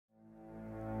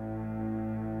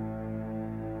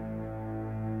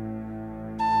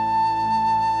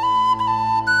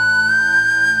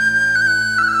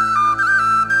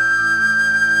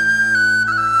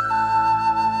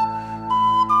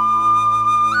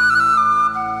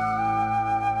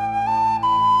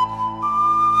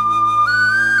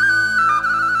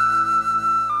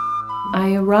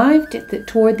arrived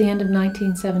toward the end of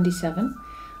 1977.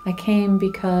 I came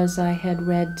because I had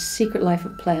read Secret Life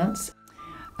of Plants.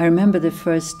 I remember the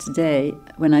first day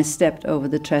when I stepped over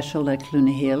the threshold at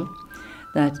Cluny Hill,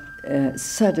 that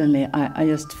suddenly I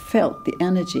just felt the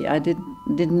energy. I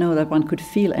didn't know that one could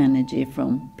feel energy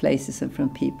from places and from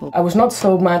people. I was not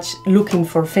so much looking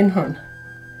for Findhorn,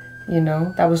 you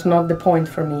know, that was not the point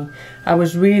for me. I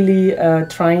was really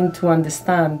trying to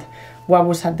understand what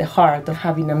was at the heart of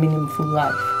having a meaningful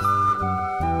life.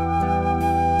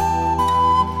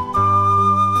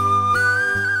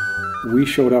 We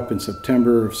showed up in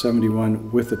September of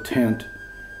 '71 with a tent.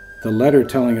 The letter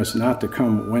telling us not to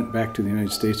come went back to the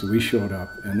United States, and we showed up,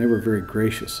 and they were very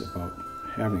gracious about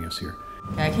having us here.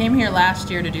 I came here last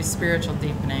year to do spiritual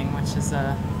deepening, which is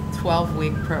a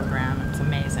 12-week program. It's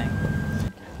amazing.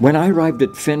 When I arrived at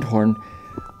Findhorn,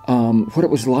 what it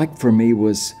was like for me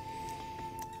was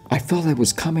I felt I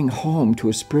was coming home to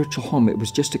a spiritual home. It was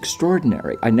just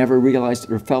extraordinary. I never realized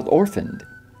or felt orphaned.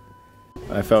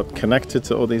 I felt connected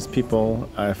to all these people.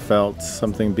 I felt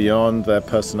something beyond their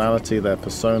personality, their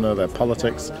persona, their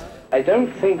politics. I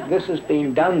don't think this has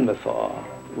been done before,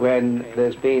 when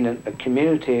there's been a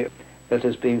community that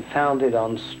has been founded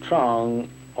on strong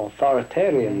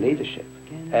authoritarian leadership,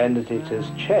 and that it has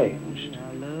changed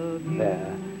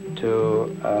there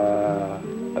to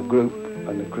a group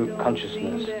and a group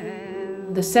consciousness.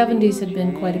 The 70s had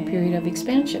been quite a period of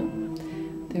expansion.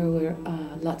 There were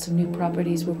lots of new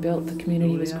properties were built. The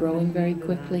community was growing very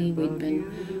quickly. We'd been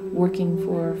working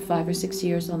for 5 or 6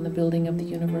 years on the building of the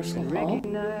Universal Hall.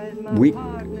 We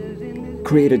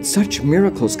created such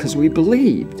miracles because we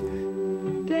believed.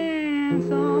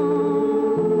 Dance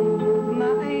on,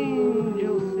 my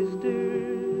angel sister.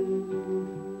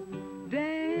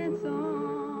 Dance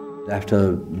on.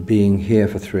 After being here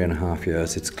for 3.5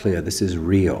 years, it's clear this is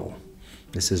real.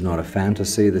 This is not a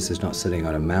fantasy, this is not sitting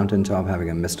on a mountaintop having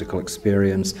a mystical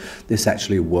experience. This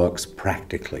actually works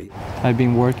practically. I've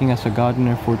been working as a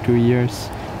gardener for 2 years,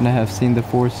 and I have seen the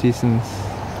 4 seasons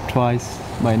twice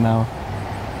by now.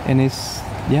 And it's,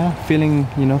 yeah,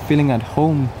 feeling at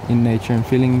home in nature, and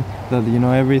feeling that, you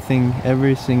know, everything,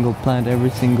 every single plant, every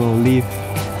single leaf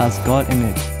has God in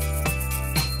it.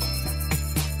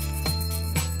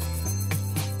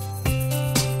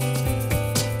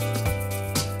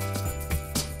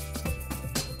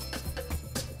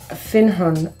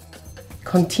 Findhorn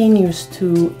continues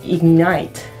to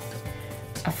ignite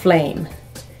a flame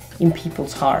in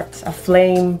people's hearts, a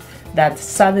flame that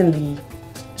suddenly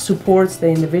supports the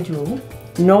individual,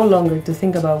 no longer to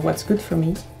think about what's good for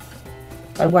me,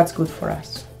 but what's good for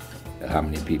us. How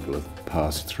many people have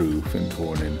passed through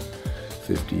Findhorn in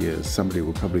 50 years? Somebody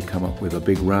will probably come up with a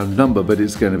big round number, but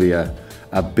it's going to be a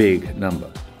big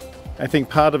number. I think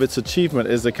part of its achievement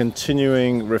is the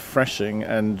continuing refreshing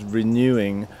and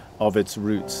renewing of its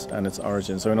roots and its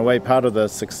origins. So in a way, part of the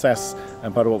success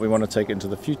and part of what we want to take into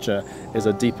the future is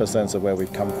a deeper sense of where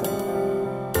we've come from.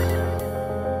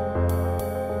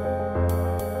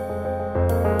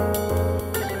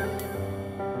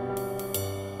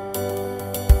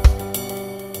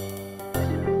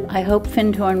 I hope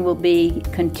Findhorn will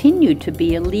continue to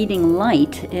be a leading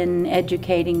light in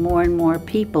educating more and more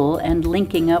people and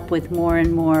linking up with more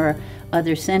and more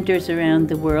other centers around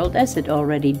the world, as it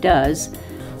already does.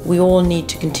 We all need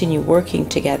to continue working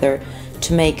together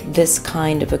to make this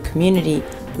kind of a community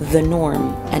the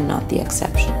norm and not the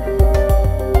exception.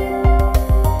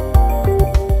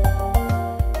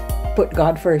 Put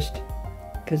God first,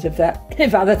 because if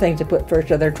other things are put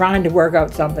first, or they're trying to work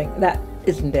out something, that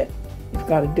isn't it. You've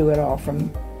got to do it all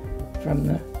from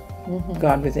the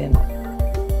God within.